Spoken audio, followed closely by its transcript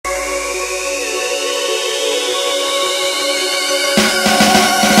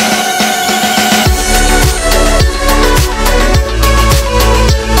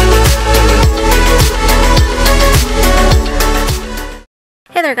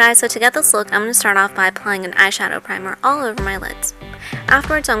there guys, so to get this look, I'm going to start off by applying an eyeshadow primer all over my lids.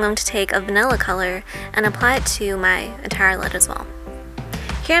 Afterwards, I'm going to take a vanilla color and apply it to my entire lid as well.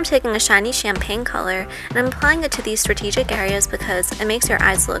 Here I'm taking a shiny champagne color and I'm applying it to these strategic areas because it makes your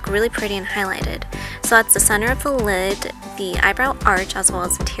eyes look really pretty and highlighted. So that's the center of the lid, the eyebrow arch, as well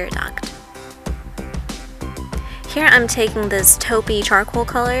as the tear duct. Here I'm taking this taupey charcoal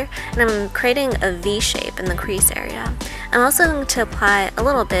color and I'm creating a V shape in the crease area. I'm also going to apply a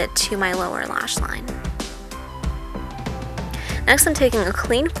little bit to my lower lash line. Next I'm taking a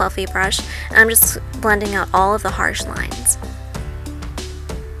clean fluffy brush and I'm just blending out all of the harsh lines.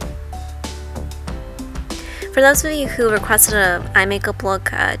 For those of you who requested a eye makeup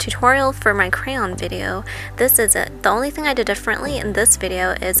look tutorial for my crayon video, this is it. The only thing I did differently in this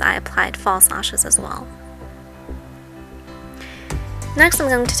video is I applied false lashes as well. Next I'm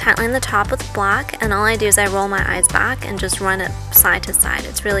going to tightline the top with black, and all I do is I roll my eyes back and just run it side to side.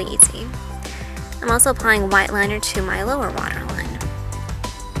 It's really easy. I'm also applying white liner to my lower waterline.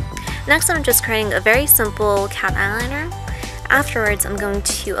 Next I'm just creating a very simple cat eyeliner. Afterwards I'm going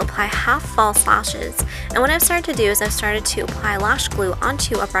to apply half false lashes, and what I've started to do is I've started to apply lash glue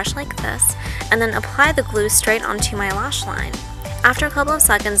onto a brush like this and then apply the glue straight onto my lash line. After a couple of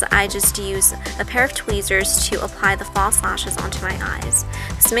seconds, I just use a pair of tweezers to apply the false lashes onto my eyes.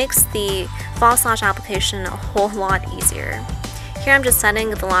 This makes the false lash application a whole lot easier. Here I'm just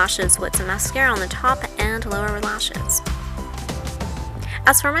setting the lashes with some mascara on the top and lower lashes.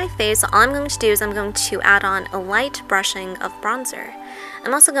 As for my face, all I'm going to do is I'm going to add on a light brushing of bronzer.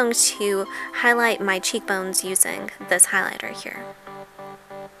 I'm also going to highlight my cheekbones using this highlighter here.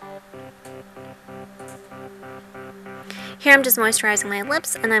 Here I'm just moisturizing my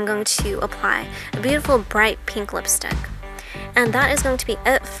lips and I'm going to apply a beautiful bright pink lipstick. And that is going to be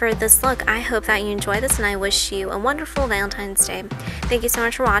it for this look. I hope that you enjoy this and I wish you a wonderful Valentine's Day. Thank you so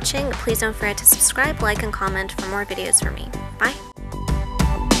much for watching. Please don't forget to subscribe, like, and comment for more videos from me. Bye!